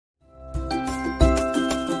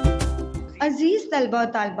अजीज़ तलबा और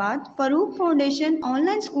तालबात, फ़रूक फाउंडेशन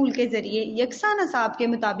ऑनलाइन स्कूल के ज़रिए यकसा नसाब के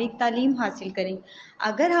मुताबिक तालीम हासिल करें।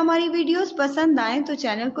 अगर हमारी वीडियोस पसंद आएँ तो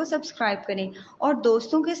चैनल को सब्सक्राइब करें और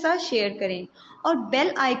दोस्तों के साथ शेयर करें और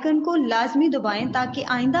बेल आइकन को लाजमी दबाएं ताकि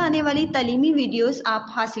आइंदा आने वाली तालीमी वीडियोस आप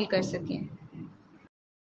हासिल कर सकें।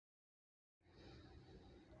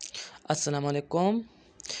 अस्सलाम वालेकुम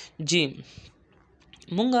जी।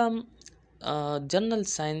 मुंगा जनरल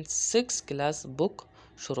साइंस 6 क्लास बुक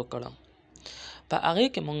शुरू करा पा आगे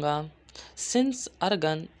के मुंगा सेंस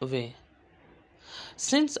अर्गन वे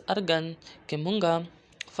सेंस अर्गन के मुंगा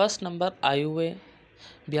फर्स्ट नंबर आई हुए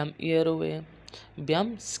ब्याम ईयर हुए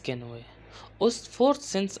ब्याम स्किन हुए उस फोर्थ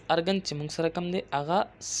सेंस अर्गन चे मुंग सर कम दे आगा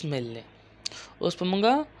स्मेल ले उस पर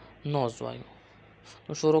मुंगा नोज वायु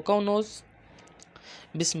तो शुरू का नोज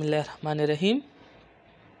बिस्मिल्लाहिर्रहमानिर्रहीम।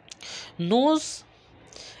 Nose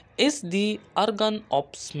is the organ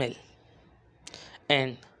of smell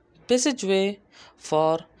and passageway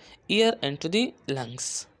for air into the lungs.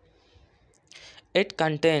 It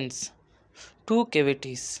contains two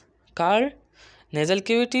cavities called nasal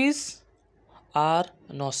cavities or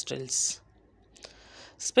nostrils.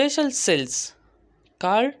 Special cells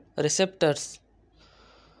called receptors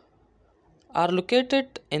are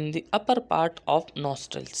located in the upper part of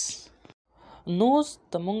nostrils. Knows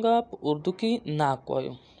तमुंगा उर्दू की नाक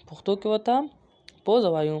वायु पुख्तो के वता पोज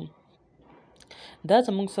वायु दा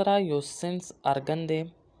जमुंग सरा यो सेंस अर्गन दे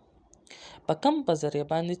पकम पजरिया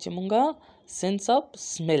बांधी चिमुंगा सेंस ऑफ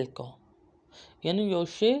स्मेल को यानी यो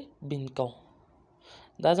शे बिन को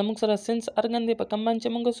दा जमुंग सरा सेंस अर्गन दे पकम बांधी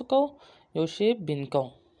चिमुंगा सुको यो शे बिन को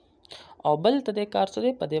और बल तदे कार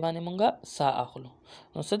सदे पदेवाने मुंगा सा आखलो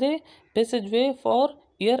नो सदे पैसेजवे for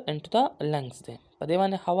air into the lungs दे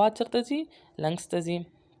पदेवाने हवा चरतजी लंग्स तजी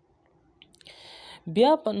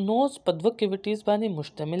बिया नोज पदव कैविटीज बाने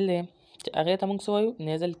मुश्तमिल है अगे तमंग सवायु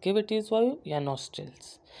नेजल कैविटीज वायु या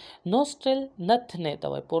नोस्ट्रिल्स नोस्ट्रिल नथ ने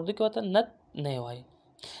तवाय पोर्दु के वता नथ ने वायु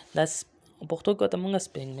दस पोख्तो के वता मंगा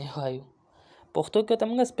स्पेंग में वायु पोख्तो के वता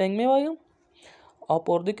मंगा स्पेंग में वायु और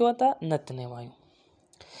पोर्दु के वता नथ ने वायु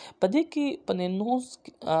पदे की पने नोज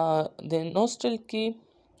दे नोस्ट्रिल की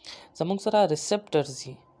जमुंग सरा रिसेप्टर्स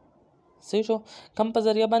ही सही शो कम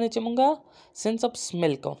पजरिया बाने चिमुंगा सेंस ऑफ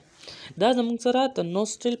स्मेल को दा जमुंग सरा तो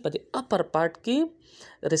नोस्ट्रिल पदे अपर पार्ट की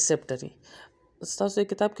रिसेप्टरी स्तासो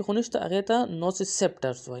किताब के खुनिश तो आगे था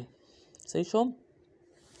नोसिसेप्टर्स वाई सही शो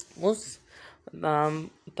उस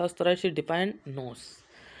तास तराशी डिफाइन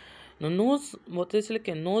नोज मोते इसलिए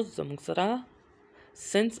के नोज जमुंग सरा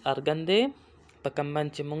सेंस अर्गन दे पकम्बन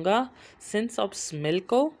चिमुंगा सेंस ऑफ स्मेल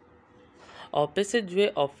को और पैसेजवे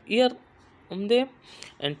ऑफ ईयर उमदे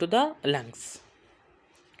इनटू द लंग्स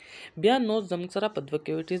बिया नोज जमुंग सरा पदव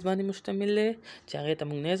कैविटीज बानी मुश्तमिल है चाहे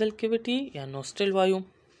तमुंग नेजल कैविटी या नोस्ट्रिल वायु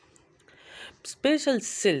स्पेशल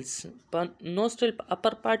सेल्स पर नोस्ट्रिल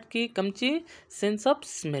अपर पार्ट की कमची सेंस ऑफ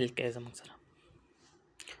स्मेल के जमुंग सरा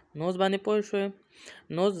नोज बाने पोश हुए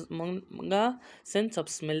नोज मंगा सेंस ऑफ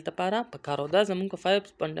स्मेल तपारा पकारो दा जमुंग को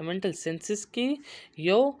 5 फंडामेंटल सेंसेस की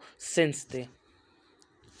यो सेंस दे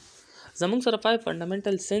जमुंग सर 5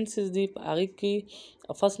 फंडामेंटल सेंसेस दी आगे की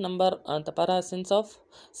फर्स्ट नंबर तपारा सेंस ऑफ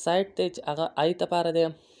साइट तेज आगा आई तपारा दे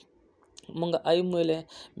मुंगा आई मुले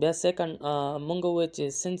बिया सेकंड मुंगा हुए चे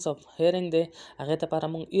सेंस ऑफ हेयरिंग दे आगे तपारा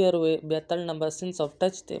मुंग ईयर हुए बिया third number sense of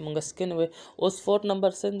touch दे मुंगा स्किन हुए उस फोर्थ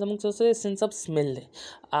नंबर जमुंग से सेंस ऑफ स्मेल दे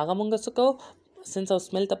आगा मुंगा सुको सेंस ऑफ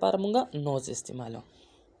स्मेल तपारा मुंगा नोज इस्तेमाल हो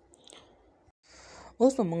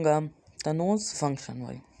उस मुंगा the nose function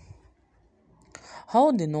why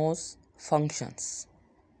how the nose functions.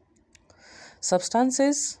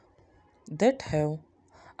 Substances that have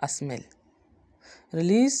a smell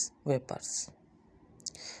release vapors.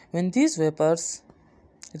 When these vapors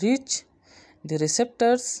reach the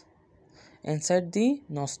receptors inside the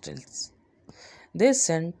nostrils, they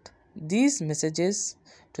send these messages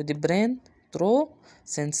to the brain through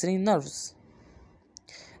sensory nerves.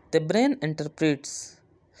 The brain interprets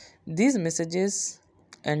these messages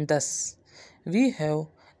and thus we have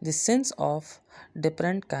the sense of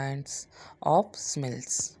different kinds of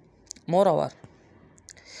smells. Moreover,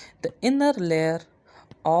 the inner layer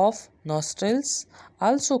of nostrils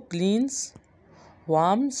also cleans,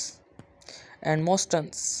 warms, and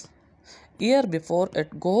moistens air before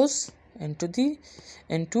it goes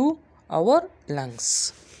into our lungs.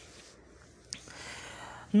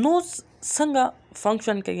 Nose संगा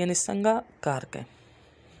फंक्शन के यानी संगा कार के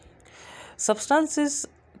सब्सटेंसेस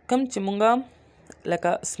कम चिमुंगा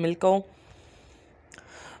लका स्मेल को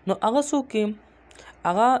नो आगासू की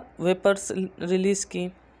आगा वेपर्स रिलीज की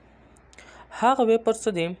हाँ वेपर्स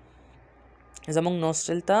दे زمونږ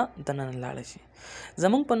نوسترل ته دننه لاړ شي.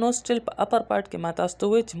 زمونږ په نوسترل په اپر پارت کې ما تاسو ته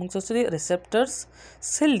وویل چې موږ څه دي ریسپټرز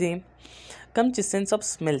سیل دي کم چې سینس اف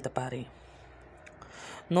سمیل ته پاري.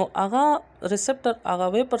 نو هغه ریسپټر هغه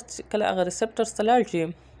ویپر کله هغه ریسپټرز ته لاړ شي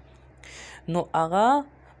نو هغه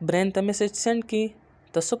برین ته میسج سینډ کی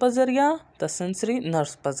د څه په ذریعه د سنسري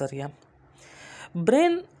نرس په ذریعه.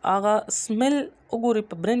 برین هغه سمیل وګوري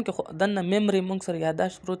په برین کې خو دننه میموري موږ سره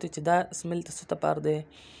یاداشت پروت چې دا سمیل ته څه ته پار دی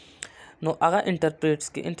نو هغه انټرپریټس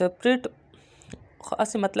کی انټرپریټ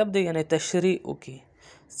خاص مطلب دی یعنی تشریح وکي.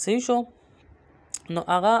 صحیح شو. نو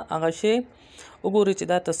هغه شی وګوري چې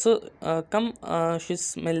دا تاسو کم شي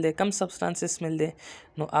سمیل دی کم سبستانس سمیل دی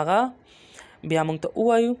نو هغه بیا موږ ته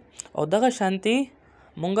وایو او دغه شانتي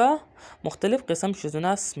مونږه مختلف قسم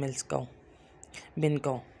شیزونه سمیلز کو بین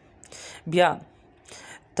کو. بیا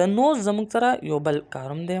د نوز زموږ سره یو بل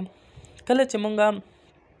کارم دی. کله چې مونږه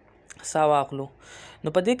ساه واخلو نو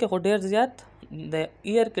په دې کې خو ډېر زیات د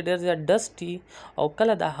ایر کې ډېر زیات ډسټي او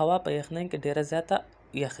کله د هوا په یخنۍ کې ډېره زیاته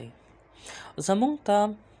یخي. زموږ ته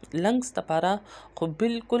لنګس لپاره خو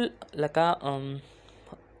بالکل لکه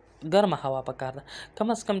ګرمه هوا پکار ده کم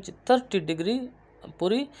از کم چې 30 ډیګري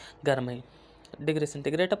پوری ګرمۍ ډیګري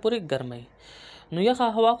سنټیګریډ پوری ګرمۍ. نو یخه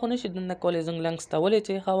هوا خو نشي دنه کولای زنګ لنګس ته ولې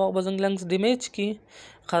چې هوا به زنګ لنګس ډیمیج کی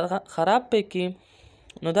خراب پې کی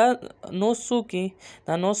نو دا نوسو کی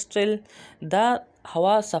دا نوسترل دا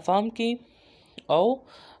هوا صفام کی او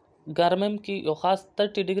ګرمم کی یو خاص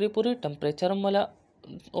 30 ډیګري پوری ټمپریچر مولا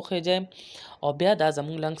اوخه جای او بیا دا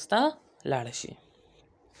زموږ لنګس ته لاړ شي.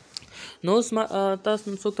 نوز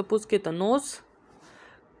تاسو څوک ته پوښتنه کې ته نوز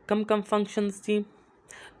کم فنکشنز دي.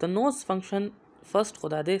 د نوز فنکشن فرست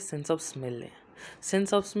خدا دې سنس اف سمیل دی.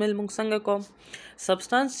 سنس اف سمیل موږ څنګه کوم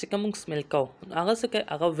سبستانس چې کوم سمیل کو هغه څه کوي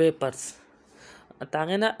هغه ویپرز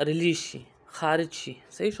تاغه نه ریلیز شي خارج شي.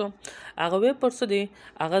 صحیح شو. هغه ویپرز دي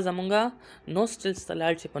هغه زمونږه نوسترلز ته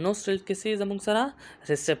لاړ شي په نوسترل کې سي زمونږ سره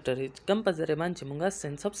ریسپټر کم په ذریعہ باندې چې موږ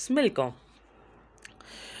سنس اف سمیل کوم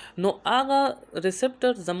نو هغه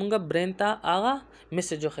ریسپټر زمونږه برین ته هغه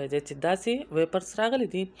میسج وخیږي چې داسې ویپرز راغلي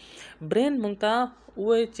دي. برین مونږ ته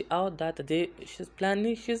وایي چې او دا ته د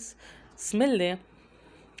پلاني شیز سمیل دی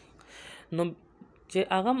نو چې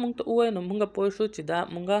هغه مونږ ته وایي نو مونږ پوه شو چې دا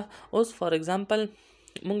مونږه اوس فار ایگزامپل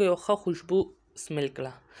مونږ یو ښه خوشبو سمیل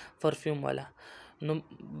کړه پرفیوم والا نو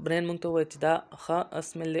برین مونږ ته وایي چې دا ښه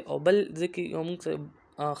سمیل دی او بل ځکه یو مونږ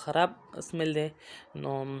خراب سمیل دی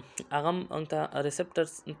نو هغه ته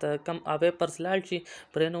ریسپټرز ته کم ویپرز لاړ شي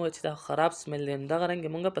برین وایي چې دا خراب سمیل دی. دغه رنګ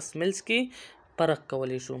مونږ په سمیلز کې فرق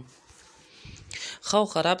کولی شو خو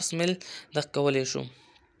خراب سمیل د کولی شو.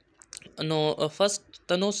 نو فرست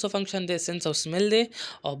د نوز فنکشن دی سنس اف سمیل دی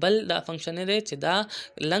او بل دا فنکشن دی چې دا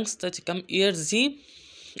لنګس ته چې کم ایر زی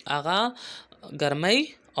هغه ګرمۍ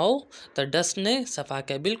او د ډسټ نه صفا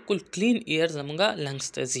کوي بالکل کلین ایر زمونږه لنګس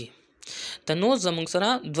ته زی. د نوز زمونږ سره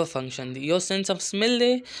دوه فنکشن دی یو سنس اف سمیل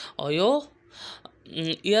دی او یو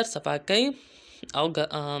ایر صفا کوي او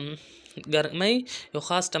ګرمۍ یو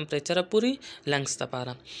خاص ټمپریچر پوری لنګس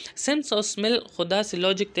لپاره. سنس اف سمیل خدا سي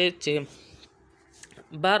لوجیک ته چې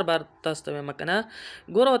بار تاسو ته مکنه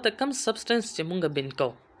ګوره ته کم سبستانس چې مونږ بین کو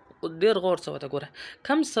ډیر غور سره ته ګوره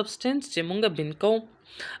کم سبستانس چې مونږ بین کو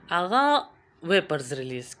هغه ویپرز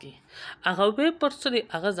ریلیز کی هغه ویپرز دی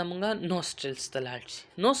هغه زمونږه نوسترلز ته لاړ شي.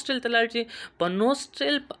 نوسترل ته لاړ شي په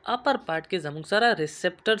نوسترل په اپر پارت کې زمونږ سره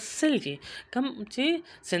ریسپټر سیل کی کم چې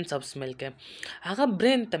سنس اف سمیل کې هغه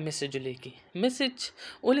برین ته میسج ولېږي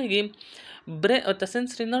برین او د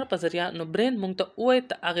سنسري نر په ذریعہ نو برین مونږ ته وایي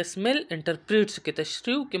ته هغه سمیل انټرپریټس کې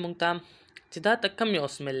تشریح کې مونږ ته چې دا ته کم یو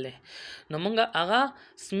سمیل دی نو مونږ هغه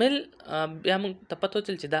سمیل بیا مونږ ته پته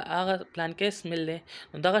چل چې دا هغه پلان کې سمیل دی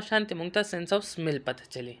نو دغه شانتي مونږ ته سنس اف سمیل پته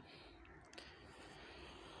چلی.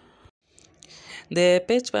 د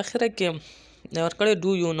پیج په اخره کې ورکړی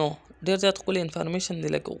ډو یو نو ډیر زیات خپل انفارمیشن دی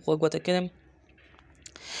لکه وګوته کړم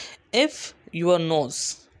if your nose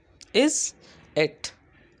is at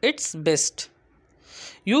its best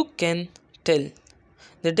you can tell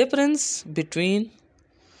the difference between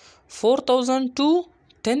 4,000 to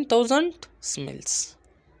 10,000 smells.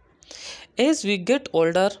 As we get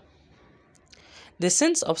older the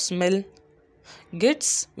sense of smell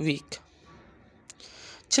gets weak.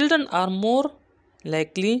 Children are more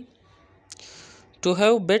likely to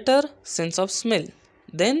have better sense of smell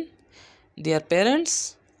than their parents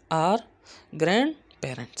or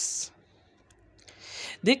grandparents.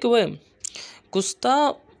 देखो कुस्ता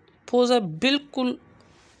पोजा बिल्कुल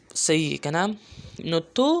सही है क्या नाम नो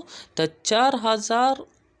तो 4,000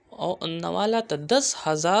 और नवाला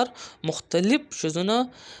 10,000 मुख्तलिफ शुजना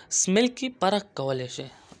स्मेल की परख कवले शे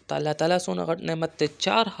الله تعالی څونه غټ نعمت دی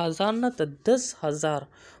 4000 نه تر 10000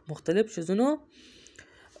 مختلف شیزونو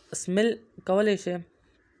سمیل کولی شي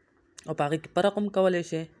او په هغې کې فرق هم کولی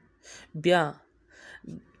شي. بیا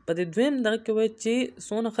په دې دویم دغه کې وایي چې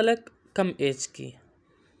څونه خلک کم ایج کې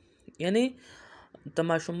یعنی د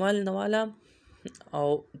ماشوموالي نه واله او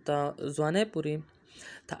د ځوانۍ پورې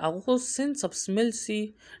د هغو سنس اف سمیل سي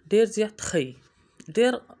ډېر زیات ښه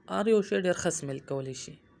ډېر هر یو شی ډېر ښه سمیل کولی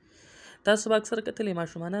شي. تاسو به اکثر کتلی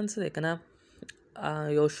ماشومانان څه دی که نه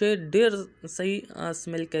یو شی ډېر صحیح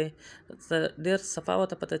سمیل کوي ډېر صفا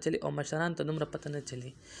ورته پته چلي او مشرانو ته دومره پته نه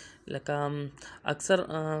چلي. لکه اکثر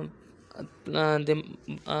د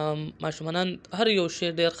ماشومانان هر یو شی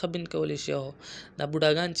ډېر ښه بین کولی شي او دا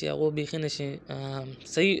بوډاګان چې هغو بیخي نشي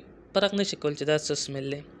صحیح فرق نشي کولی چې دا څه سمیل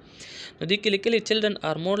دی. نو دې کې لیکلي children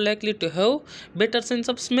are more likely to have better sense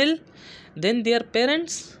of smell than their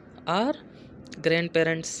parents or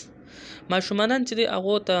grandparents. ماشومانان چې دی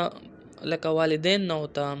هغو ته لکه والدین نه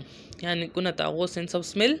ورته یعنې کونه ته هغو سنس اف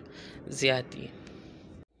سمیل زیات دي.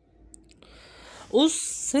 اوس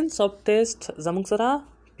سنس اف ټیسټ زموږ سره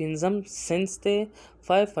پنځم سنس دی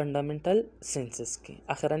 5 فنډامنټل سنسز کې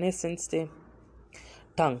اخرنی سنس دی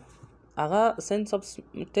ټنګ. هغه سنس اف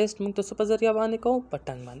ټیسټ موږ ته څه په ذریعه باندې کوو په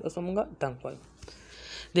ټنګ باندې. اوس موږ ټنګ وایو.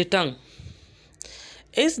 د ټنګ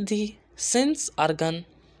is the sense organ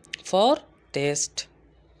for taste.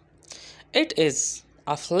 It is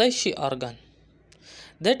a fleshy organ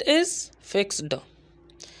that is fixed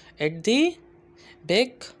at the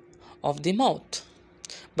back of the mouth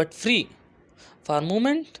but free for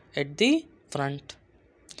movement at the front.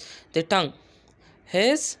 The tongue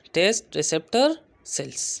has taste receptor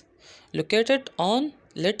cells located on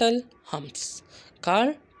little humps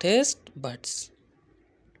called taste buds.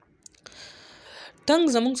 tongue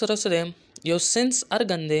زموږ سره څه دی یو سنس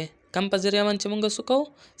ارګن دی کم په ذریعه باندې چې موږ څه کوو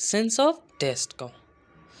سنس اف ټیسټ کوو.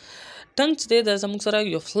 ټنګ چې دی دا زموږ سره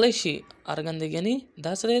یو فلیشي ارګن دی یعنی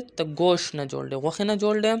دا څه دی د ګوشت نه جوړ دی غوښې نه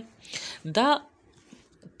جوړ دی. دا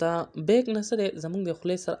د بیک نه څه دی زموږ د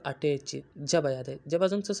خولې سره اټیچ وي ژبه یادوي ژبه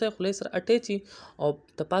زموږ څه خولې سره اټیچ وي او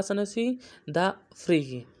د پاسه نه سي دا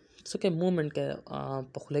فریږي څه کوي موومنټ کوي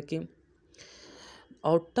په خوله کې.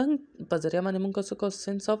 او ټنګ په ذریعه باندې موږ څه کوو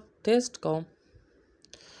سنس اف ټیسټ کوو.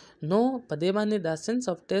 نو په دې باندې دا سنس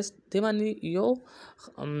اف ټیسټ دې باندې یو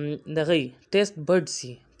دغه ټیسټ برډ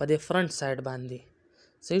سي په دې فرنٹ سایډ باندې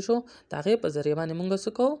صحیح شو. د هغې په ذریعه باندې موږ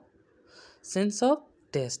څه کوو سنس اف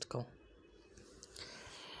ټیسټ کوو.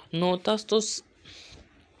 نو تاسو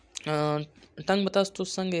ټنګ به تاسو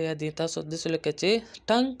څنګه یادي تاسو داسې لکه چې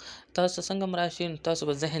ټنګ تاسو څنګه هم راشي نو تاسو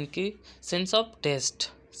به ذهن کې سنس اف ټیسټ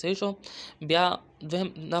صحیح شو. بیا دویم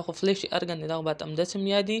دا خو فلیشي ارګن دی دا خو باید همداسې هم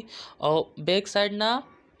یادي او بیک سایډ نه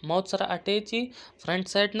ماوت سره اټیچي فرنٹ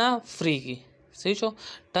سایډ نه فریږي صحیح شو.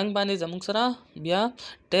 ټنګ باندې زموږ سره بیا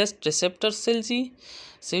ټیسټ ریسپټر سیلز دي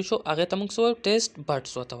صحیح شو. هغې ته موږ څه وایو ټیسټ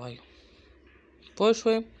بډس ورته وایو پوه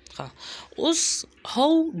شوې. ښه اوس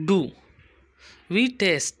هاو ډو وی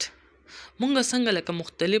ټیسټ مونږ څنګه لکه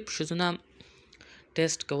مختلف شیزونه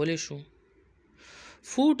ټیسټ کولی شو.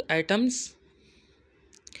 فوډ آیټمز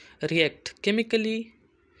react chemically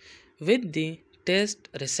with the taste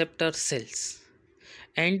receptor cells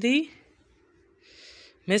and the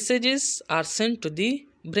messages are sent to the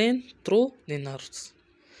brain through the nerves.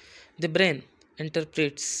 The brain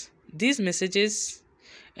interprets these messages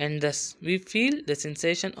and thus we feel the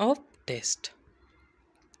sensation of taste.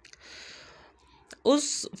 اوس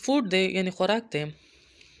فوډ دی یعنی خوراک دی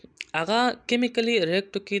هغه کیمیکلی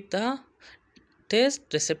ریاکټ کوي د ټیسټ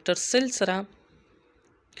ریسپټر سیل سره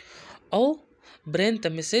او برین ته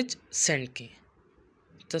میسج سینډ کی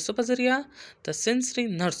د څه په ذریعه د سنسري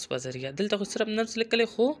نرس په ذریعه. دلته خو صرف نرس لیکلی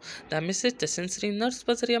خو دا میسج د سنسري نرس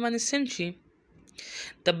په ذریعه باندې سینډ شي.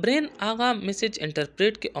 د برین هغه میسج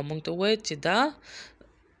انټرپریټ کی او موږ ته وایي چې دا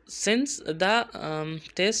سنس دا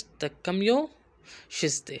ټیسټ د کم یو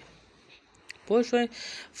شیز دی پوه شوئ.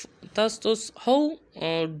 تاسو هاو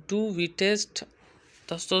ډو وی ټیسټ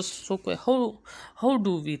تاسو څوک وایي هاو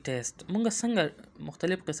ډو وی ټیسټ موږ څنګه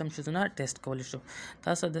مختلف قسم شیزونه ټیسټ کولی شو.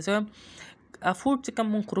 تاسو داسې فوډ چې کوم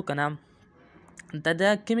مونږ خورو که نه دا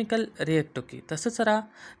کیمیکل ریاکټ وکړي د څه سره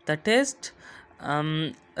د ټیسټ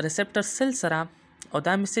ریسپټر سیل سره او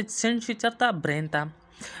دا میسج سینډ شي چېرته برین ته.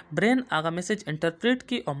 برین هغه میسج انټرپریټ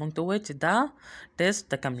کړي او موږ ته ووایي چې دا ټیسټ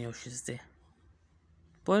د کم یو شیز دی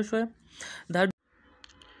پوه شوئ. دا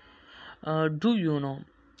ډو یو نو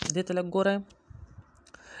دې ته لږ ګورئ.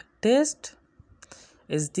 ټیسټ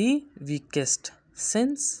is the weakest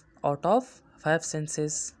sense out of 5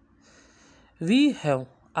 senses. We have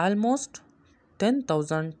almost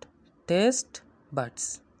 10,000 taste buds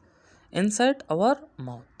inside our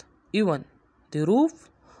mouth. Even the roof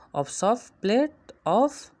of soft plate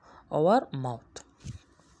of our mouth.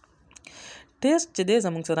 taste چې دی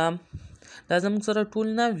زموږ سره دا زموږ سره ټول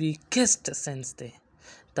نه ویکیسټ سنس دی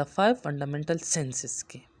د 5 فنډامنټل سنسز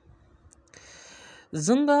کې.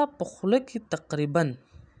 زنګه په خوله کې تقریبا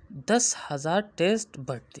 10,000 ټیسټ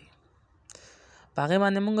بډ دي. په هغې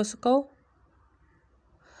باندې موږ څه کوو؟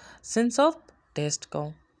 سنس آف ټیسټ کوو.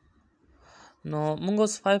 نو موږ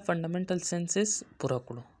اوس 5 فنډامنټل سنسز پوره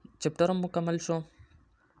کړو. چپټر هم مکمل شو.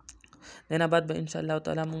 دینه بعد به انشاءالله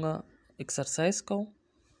تعالی موږ ایکسرسایز کوو.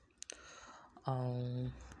 او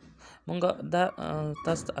موږ دا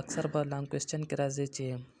تاسو ته اکثر به لانګ کوېسچن کې راځي چې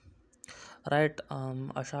رایټ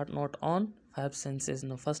ا شارټ نوٹ آن 5 سنسز.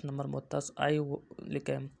 نو فرست نمبر مو تاسو آی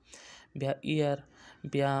لیکئ، بیا ایر،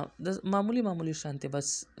 بیا د معمولی شانتي بس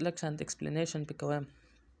لږ شانتي ایکسپلینیشن پې کوئ.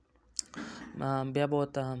 بیا به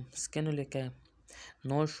ورته سکن ولیکئ،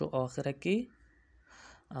 نوش او آخره کې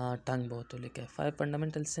ټنګ به ورته ولیکئ. 5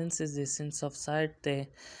 فنډامنټل سنسز دی، سنس آف سایټ دی.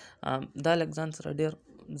 دا لږ ځان سره ډېر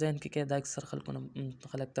ذهن کې کوي. دا اکثر خلکو نه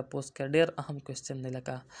خلک تپوس کوي، ډېر اهم کوېسچن دی.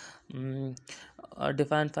 لکه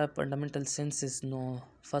ډیفاین 5 فنډامنټل سنسز. نو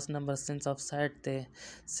فرست نمبر سنس آف سایټ دی،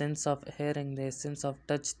 سنس آف هیرنګ دی، سنس آف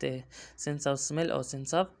ټچ دی، سنس آف سمیل او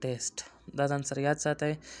سنس آف ټیسټ. دا ځان سره یاد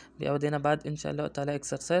ساتئ. بیا د دې نه بعد انشاءالله تعالی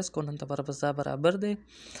ایکسرسایز کو. نن ته بس دا برابر دی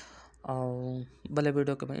او بله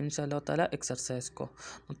ویډیو کې به انشاءالله تعالی ایکسرسایز کو.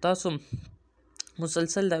 نو تاسو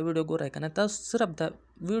مسلسل دا ویډیو ګورئ که نه، تاسو صرف دا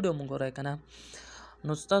ویډیو مو ګورئ که نه،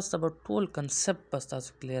 نو تاسو ته به ټول کنسپټ بس تاسو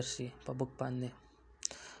کلیر شي په بک باندې.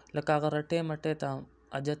 لکه هغه رټې مټې ته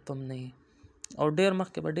حاجت به هم نه وي او ډېر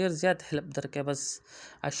مخکې به ډېر زیات هیلپ درکوي. بس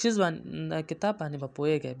اشیز باندې کتاب باندې به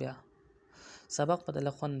پوهېږئ، بیا سبق به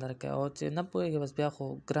دله خوند درکوي. او چې نه پوهېږئ بس بیا خو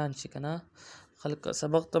ګران شي که نه، خلک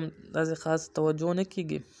سبق ته داسې خاص توجه نه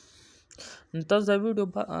کېږي. نو تاسو دا ویډیو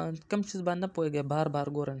کوم چیز باندې نه پوهېږئ بار بار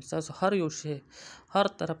ګورئ، تاسو هر یو شی هر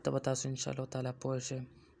طرف ته به تاسو انشاءالله تعالی پوه شئ.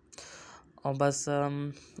 او بس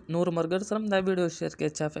نور ملګرو سره هم دا ویډیو شیر کړئ،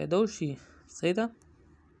 چا فایده وشي. صحیح ده.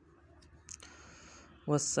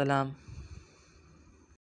 والسلام.